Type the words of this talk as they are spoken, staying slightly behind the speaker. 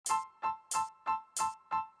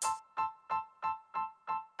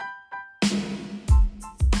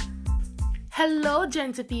Hello,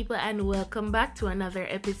 gentle people, and welcome back to another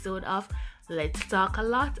episode of Let's Talk a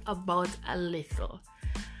Lot About a Little.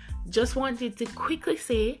 Just wanted to quickly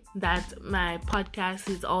say that my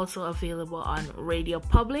podcast is also available on Radio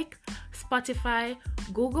Public, Spotify,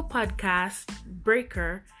 Google Podcasts,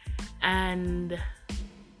 Breaker, and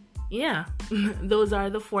those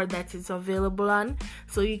are the four that it's available on.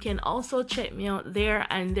 So you can also check me out there,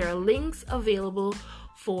 and there are links available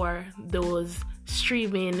for those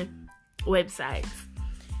streaming websites.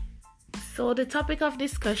 So the topic of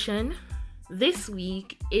discussion this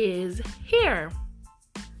week is hair.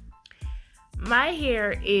 My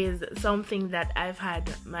hair is something that I've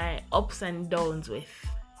had my ups and downs with.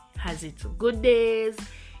 Has its good days,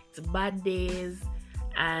 its bad days,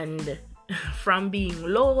 and from being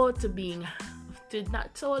low to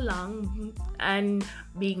not so long and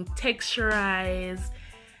being texturized.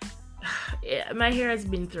 My hair has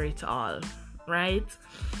been through it all, right?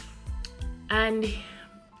 And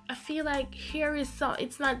I feel like hair is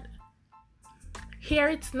it's not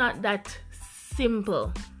that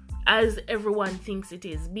simple as everyone thinks it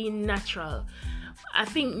is. Being natural, I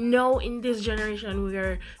think now in this generation we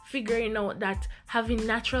are figuring out that having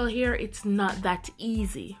natural hair, it's not that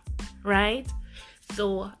easy, right?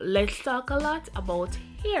 So let's talk a lot about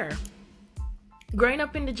hair. Growing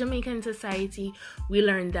up in the Jamaican society, we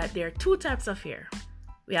learned that there are two types of hair.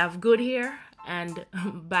 We have good hair and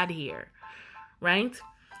bad hair, right?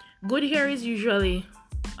 Good hair is usually,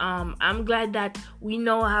 I'm glad that we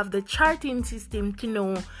now have the charting system to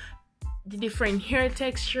know the different hair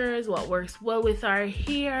textures, what works well with our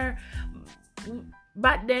hair.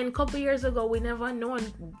 But then a couple years ago, we never known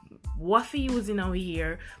what we use in our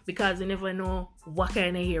hair because we never know what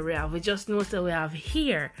kind of hair we have. We just know that we have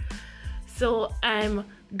hair. So I'm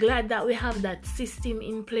glad that we have that system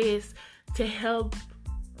in place to help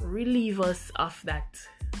relieve us of that,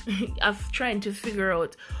 of trying to figure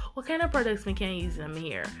out what kind of products we can use in my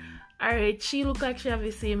hair. Alright, she look like she have the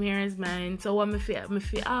same hair as mine, so what me fi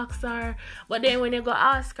ask her. But then when you go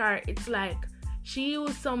ask her, it's like she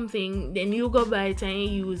use something, then you go buy it and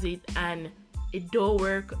you use it, and it don't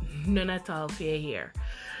work none at all for your hair.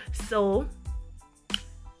 So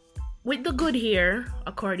with the good hair,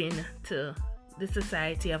 according to the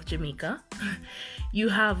Society of Jamaica, you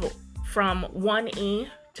have from 1A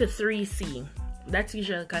to 3C. That's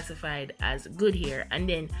usually classified as good hair. And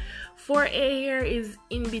then 4A hair is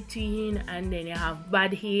in between. And then you have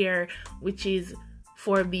bad hair, which is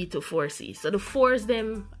 4B to 4C. So the 4s,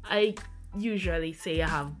 them, I usually say you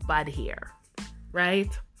have bad hair,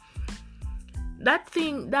 right? That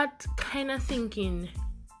kind of thinking,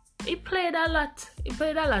 it played a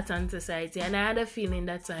lot on society. And I had a feeling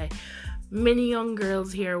that's why many young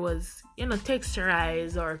girls' hair was,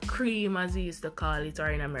 texturized or cream, as we used to call it,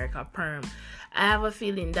 or in America, perm. I have a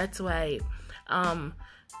feeling that's why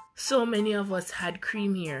so many of us had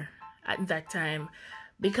cream hair at that time,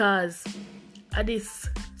 because of this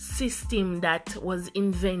system that was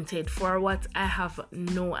invented for what I have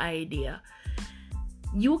no idea.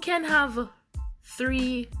 You can have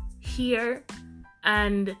 3 hair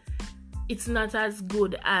and it's not as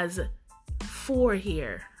good as 4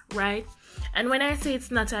 hair, right? And when I say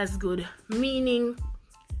it's not as good, meaning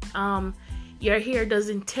your hair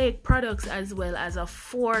doesn't take products as well as a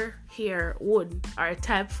 4 hair would, or a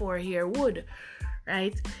type 4 hair would,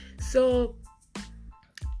 right? So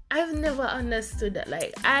I've never understood that.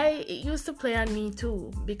 Like, it used to play on me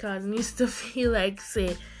too, because I used to feel like,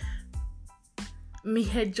 say, me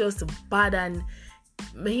head just bad and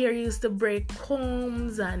my hair used to break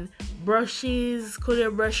combs and brushes. Could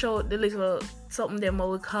you brush out the little something them what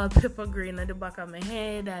we call pepper green at the back of my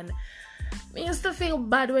head, and I used to feel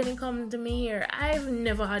bad when it comes to my hair. I've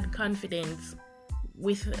never had confidence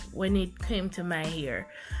when it came to my hair,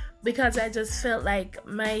 because I just felt like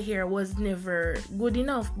my hair was never good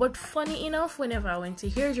enough. But funny enough, whenever I went to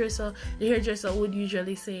hairdresser, the hairdresser would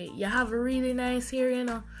usually say, you have a really nice hair,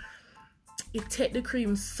 it take the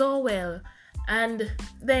cream so well. And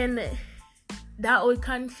then that would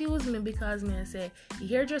confuse me, because I say, the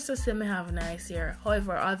hairdresser say me have nice hair,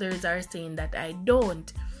 however others are saying that I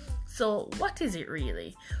don't. So what is it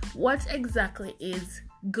really? What exactly is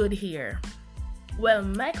good hair? Well,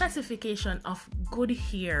 my classification of good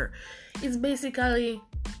hair is basically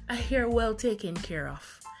a hair well taken care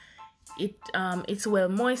of. It's well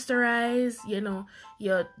moisturized. You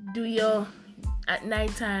do at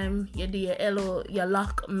nighttime, you do your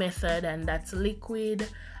lock method, and that's liquid,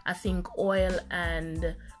 I think oil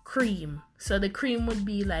and cream. So the cream would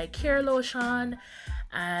be like hair lotion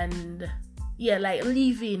and like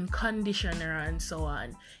leave-in conditioner and so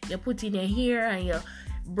on. You put in your hair and you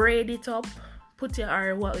braid it up, put it,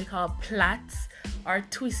 or what we call plaits, or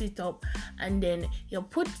twist it up, and then you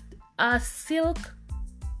put a silk,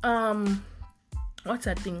 what's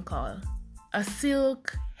that thing called? A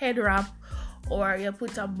silk head wrap, or you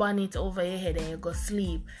put a bonnet over your head and you go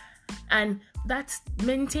sleep. And that's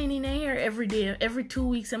maintaining your hair every day, every 2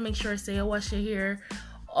 weeks, and make sure say you wash your hair,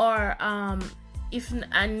 or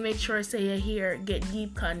and make sure say your hair get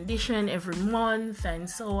deep condition every month, and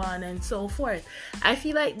so on and so forth. I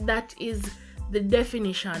feel like that is the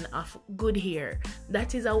definition of good hair.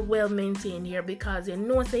 That is a well-maintained hair, because you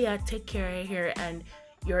know say you take care of your hair and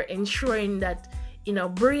you're ensuring that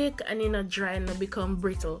break and dry and become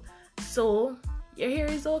brittle, so your hair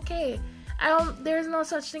is okay. There's no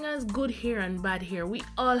such thing as good hair and bad hair. We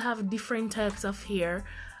all have different types of hair,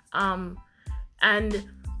 and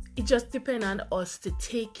it just depends on us to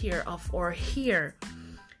take care of our hair.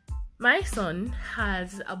 My son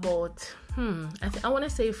has about I want to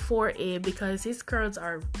say 4A, because his curls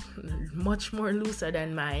are much more looser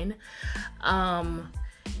than mine,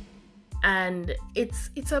 and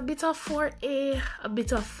it's a bit of 4A, a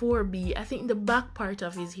bit of 4B. I think the back part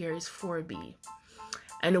of his hair is 4B.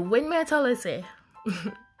 And when I tell you say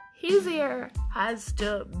his hair has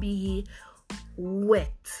to be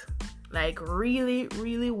wet, like really,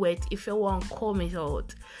 really wet, if you want to comb it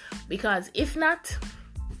out, because if not,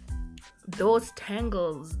 those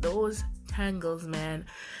tangles, man,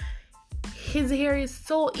 his hair is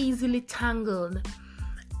so easily tangled.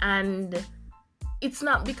 And it's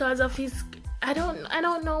not because of his, I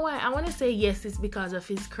don't know why. I want to say yes, it's because of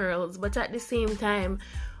his curls, but at the same time,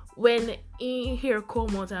 when his hair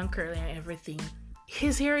comb out and curly and everything,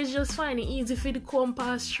 his hair is just fine, it's easy for the comb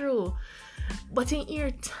pass through, but his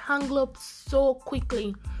hair tangle up so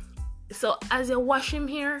quickly. So as you wash him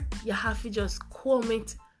hair, you have to just comb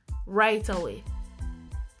it right away.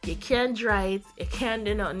 You can't dry it, you can't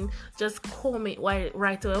do nothing, just comb it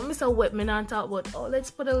right away. I'm so wet, me not talk about,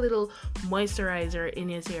 let's put a little moisturizer in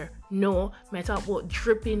his hair. No, me talk about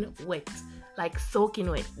dripping wet, like soaking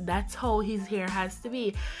wet. That's how his hair has to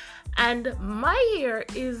be. And my hair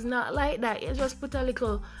is not like that. You just put a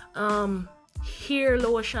little hair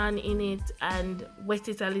lotion in it and wet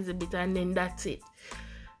it a little bit, and then that's it.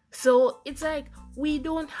 So it's like we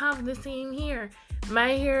don't have the same hair. My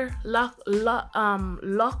hair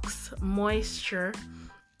locks moisture,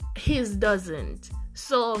 his doesn't.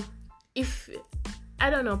 So if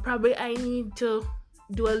I don't know, probably I need to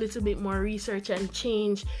do a little bit more research and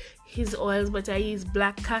change his oils, but I use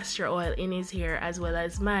black castor oil in his hair as well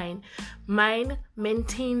as mine. Mine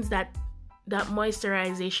maintains that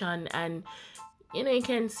moisturization, and you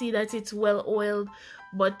can see that it's well oiled.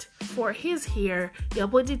 But for his hair, you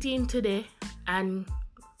put it in today and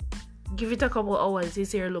give it a couple hours,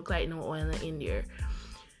 his hair look like no oil in there.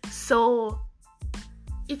 So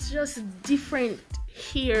it's just different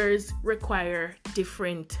hairs require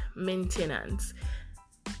different maintenance.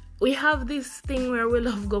 We have this thing where we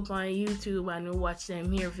love go on YouTube and we watch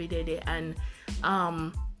them hair video and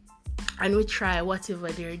we try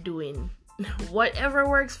whatever they're doing. Whatever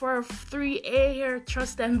works for a 3A hair,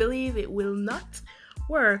 trust and believe, it will not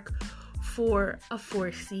work for a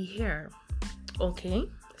 4C hair. Okay,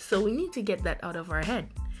 so we need to get that out of our head.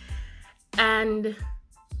 And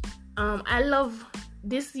I love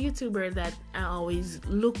this YouTuber that I always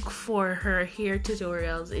look for her hair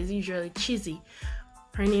tutorials is usually Chizzy.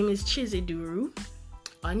 Her name is Chizzy Duru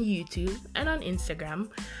on YouTube and on Instagram,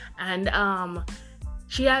 and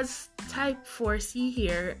she has type 4C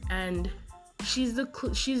hair, and she's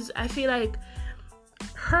I feel like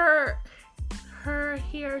her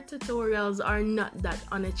hair tutorials are not that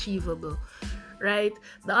unachievable, right?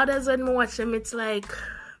 The others, when I watch them, it's like,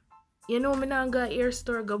 me not go hair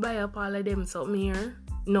store go buy up all of them something here.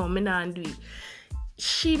 No, me not do it.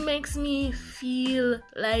 She makes me feel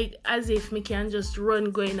like as if me can just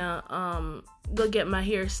run go get my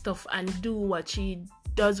hair stuff and do what she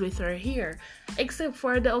does with her hair, except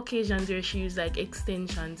for the occasions where she use like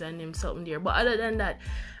extensions and them something there. But other than that,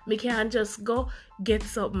 me can just go get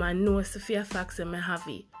something and know Sophia Fax and me have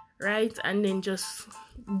it, right? And then just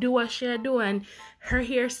do what she do, and her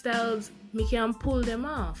hairstyles, me can pull them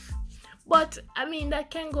off. But I mean, that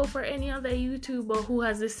can go for any other YouTuber who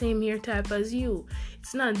has the same hair type as you.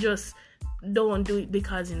 It's not just don't do it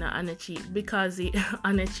because it's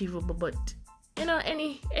unachievable. But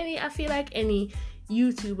any I feel like any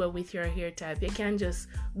YouTuber with your hair type, you can just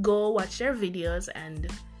go watch their videos and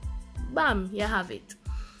bam, you have it.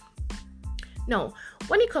 Now,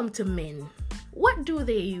 when it comes to men, what do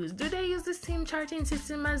they use? Do they use the same charting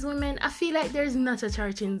system as women? I feel like there's not a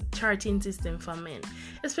charting system for men,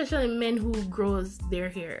 especially men who grows their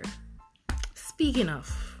hair. Speaking of,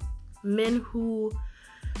 men who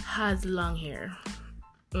has long hair.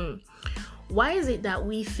 Why is it that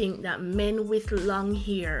we think that men with long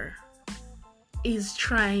hair is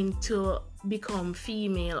trying to become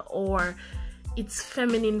female, or it's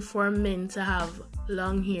feminine for men to have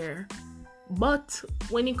long hair? But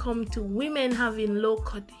when it comes to women having low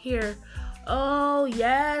cut hair, oh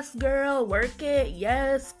yes girl, work it,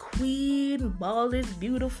 yes queen, bald is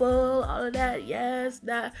beautiful, all of that, yes,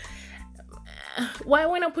 that. Why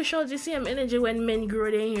wanna push out the same energy when men grow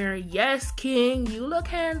their hair? Yes king, you look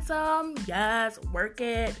handsome, yes, work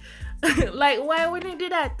it. Like, why would you do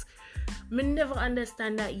that? Me never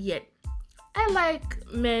understand that yet. I like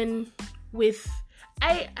men with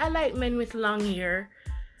long hair.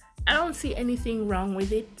 I don't see anything wrong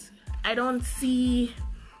with it. I don't see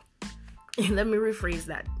let me rephrase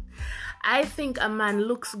that. I think a man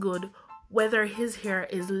looks good whether his hair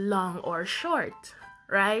is long or short,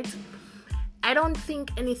 right? I don't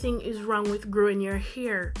think anything is wrong with growing your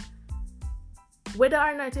hair. Whether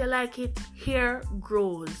or not you like it, hair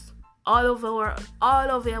grows. All over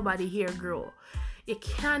your body, hair grow. You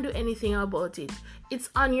can't do anything about it.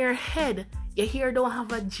 It's on your head. Your hair don't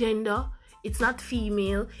have a gender. It's not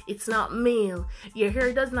female. It's not male. Your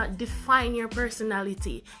hair does not define your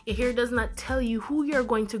personality. Your hair does not tell you who you're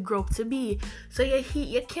going to grow up to be. So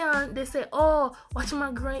you can't. They say, oh, watch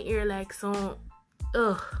my growing hair like so.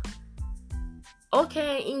 Ugh.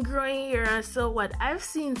 Okay, in growing hair, and so what? I've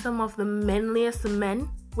seen some of the manliest men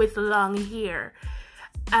with long hair,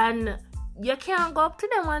 and you can't go up to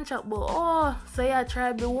them and chat, but oh, so you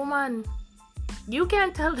try be woman. You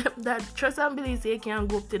can't tell them that. Trust and believe, you can't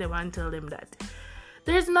go up to them and tell them that.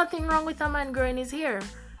 There's nothing wrong with a man growing his hair.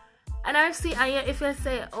 And I've seen, and if you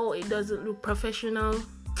say, oh, it doesn't look professional,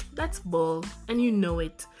 that's bull, and you know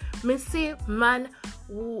it. Me see man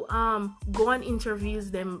who go on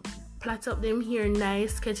interviews them, plait up them hair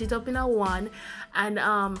nice, sketch it up in a one,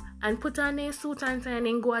 and put on a suit and tie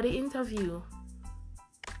and go at the interview.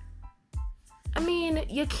 I mean,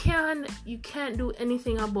 you can't do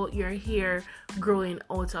anything about your hair growing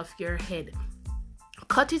out of your head.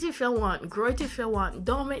 Cut it if you want, grow it if you want.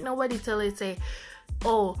 Don't make nobody tell you, say,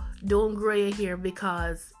 oh, don't grow your hair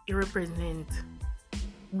because it represents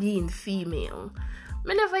being female.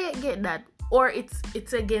 Me never yet get that. Or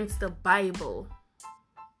it's against the Bible.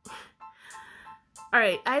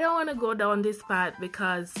 Alright, I don't want to go down this path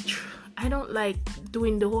because I don't like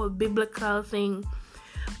doing the whole biblical thing.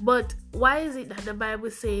 But why is it that the Bible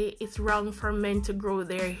say it's wrong for men to grow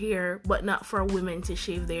their hair but not for women to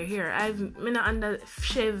shave their hair? Me not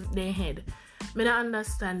shave their head. Me not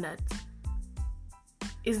understand that.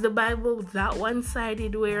 Is the Bible that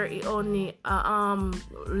one-sided where it only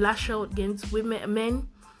lash out against men?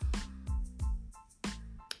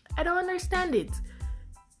 I don't understand it.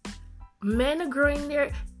 Men are growing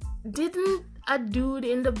their... Didn't a dude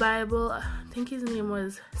in the Bible, I think his name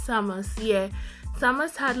was Samus, yeah,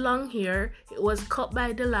 Samus had long hair. It was cut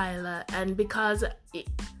by Delilah, and because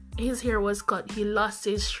his hair was cut, he lost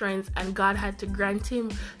his strength, and God had to grant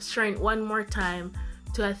him strength one more time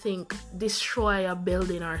to, I think, destroy a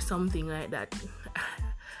building or something like that.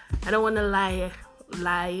 I don't want to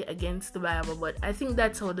lie against the Bible, but I think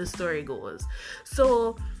that's how the story goes.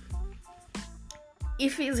 So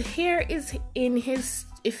if his hair is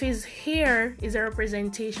a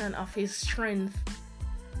representation of his strength,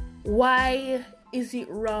 why is it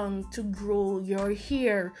wrong to grow your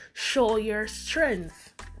hair, show your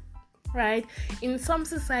strength, right? In some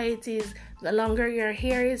societies, the longer your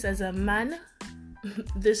hair is as a man,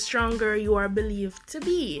 the stronger you are believed to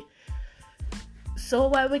be. So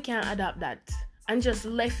why we can't adapt that and just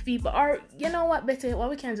left people, or you know what, better, why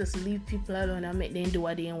we can't just leave people alone and make them do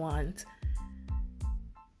what they want?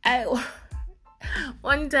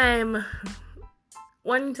 One time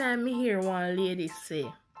me hear one lady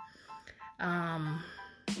say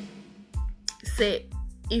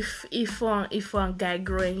if one guy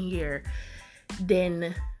growing hair,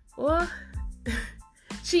 then what?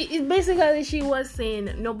 She was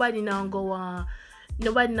saying nobody now go on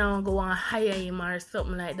hire him or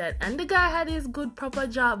something like that. And the guy had his good proper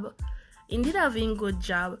job. He did having good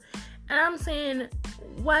job. And I'm saying,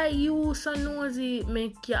 why you so nosy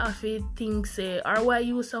make you have to think say, or why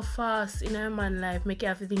you so fast in a man life make you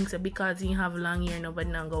have to think say because you have long hair nobody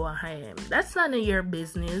now go and hire him? That's none of your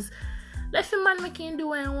business. Let the man make him do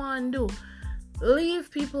what he want to do.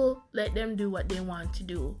 Leave people, let them do what they want to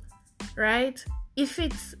do. Right? If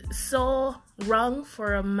it's so wrong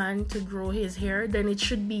for a man to grow his hair, then it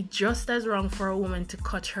should be just as wrong for a woman to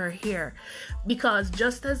cut her hair. Because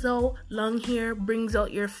just as though long hair brings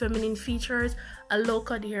out your feminine features, a low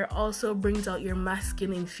cut hair also brings out your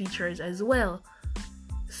masculine features as well.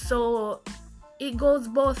 So it goes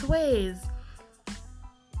both ways.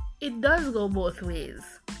 It does go both ways.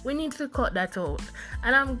 We need to cut that out.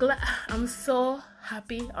 And I'm so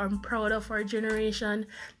happy, I'm proud of our generation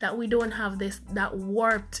that we don't have that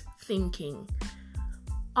warped thinking.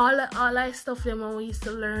 All that stuff that we used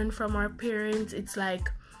to learn from our parents, it's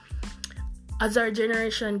like as our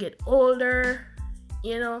generation get older,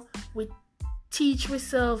 we teach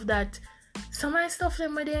ourselves that some of the stuff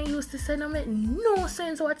that we didn't used to say don't make no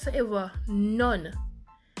sense whatsoever. None.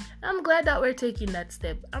 I'm glad that we're taking that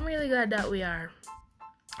step. I'm really glad that we are.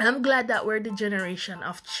 I'm glad that we're the generation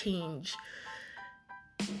of change.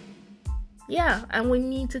 Yeah, and we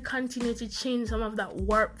need to continue to change some of that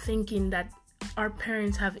warped thinking that our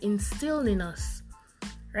parents have instilled in us,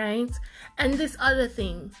 right? And this other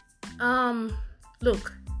thing,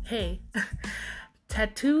 look, hey,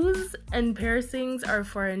 tattoos and piercings are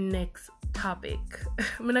for our next topic.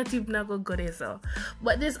 I'm not even gonna go there, so.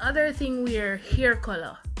 But this other thing, we're hair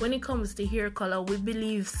color. When it comes to hair color, we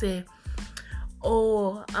believe certain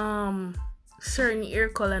hair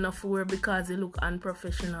color enough wear because they look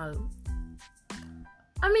unprofessional.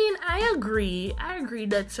 I mean, I agree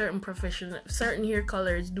that certain hair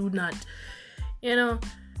colors do not,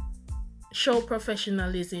 show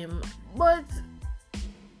professionalism. But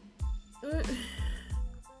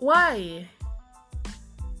why?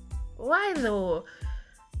 Why though?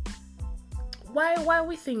 Why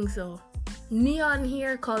we think so? Neon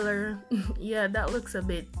hair color, yeah, that looks a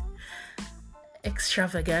bit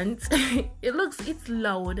extravagant. It's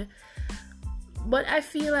loud. But I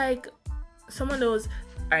feel like some of those,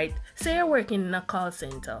 right, say you're working in a call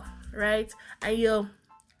center, right? And you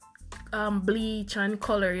bleach and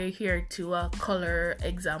color your hair to a color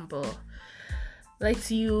example. Let's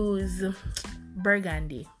use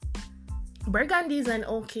burgundy. Burgundy is an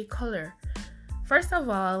okay color. First of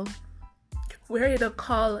all, we're in a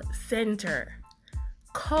call center.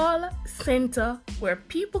 Call center where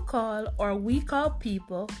people call or we call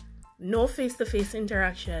people. No face-to-face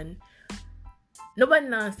interaction. Nobody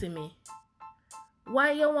knows me.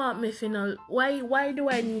 Why you want me to why do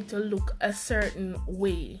I need to look a certain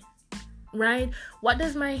way? Right? What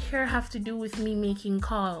does my hair have to do with me making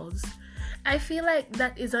calls? I feel like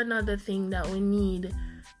that is another thing that we need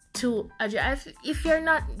to adjust. If you're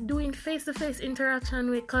not doing face-to-face interaction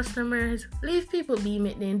with customers, leave people be,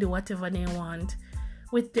 make them do whatever they want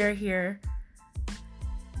with their hair.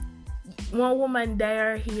 One woman dye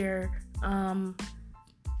her hair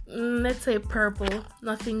let's say purple,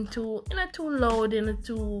 nothing too loud,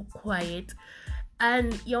 too quiet,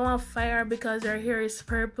 and you want fire because her hair is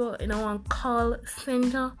purple, and I want call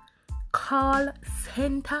center.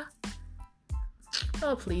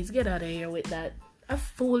 Oh, please get out of here with that. A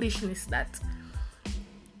foolishness that.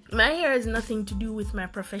 My hair has nothing to do with my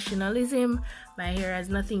professionalism. My hair has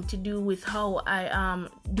nothing to do with how I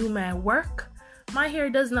do my work. My hair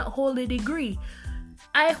does not hold a degree.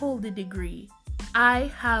 I hold a degree.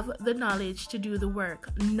 I have the knowledge to do the work,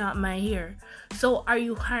 not my hair. So are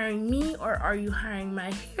you hiring me or are you hiring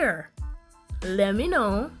my hair? Let me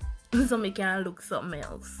know so I can look something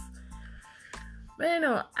else. But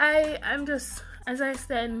I'm just, as I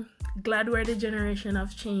said, glad we're the generation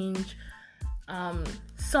of change.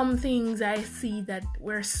 Some things I see that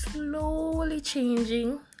we're slowly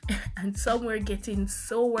changing, and some we're getting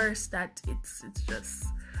so worse that it's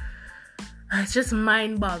just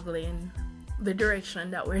mind-boggling, the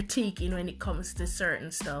direction that we're taking when it comes to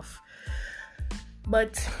certain stuff.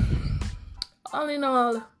 But all in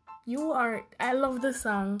all, I love the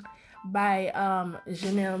song by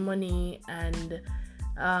Janelle Monáe and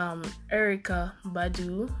Erykah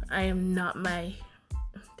Badu. I am not my...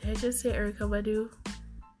 Did I just say Erykah Badu?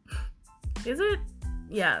 Is it?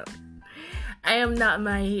 Yeah. I am not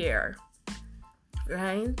my hair.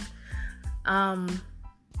 Right?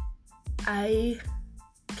 I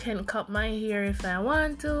can cut my hair if I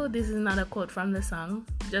want to. This is not a quote from the song.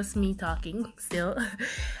 Just me talking still.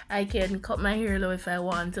 I can cut my hair low if I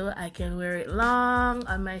want to. I can wear it long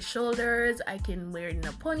on my shoulders. I can wear it in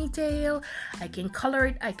a ponytail. I can color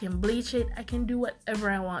it. I can bleach it. I can do whatever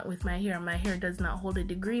I want with my hair. My hair does not hold a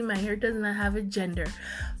degree. My hair does not have a gender.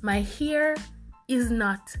 My hair is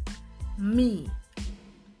not me.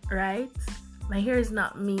 Right? My hair is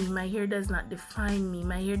not me. My hair does not define me.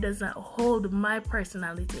 My hair does not hold my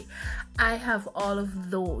personality. I have all of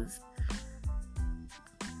those.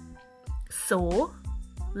 So,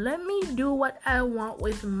 let me do what I want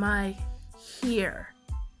with my hair.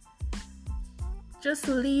 Just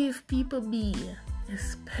leave people be,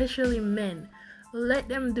 especially men. Let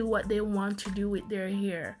them do what they want to do with their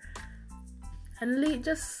hair. And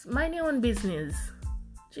just mind your own business.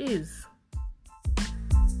 Jeez.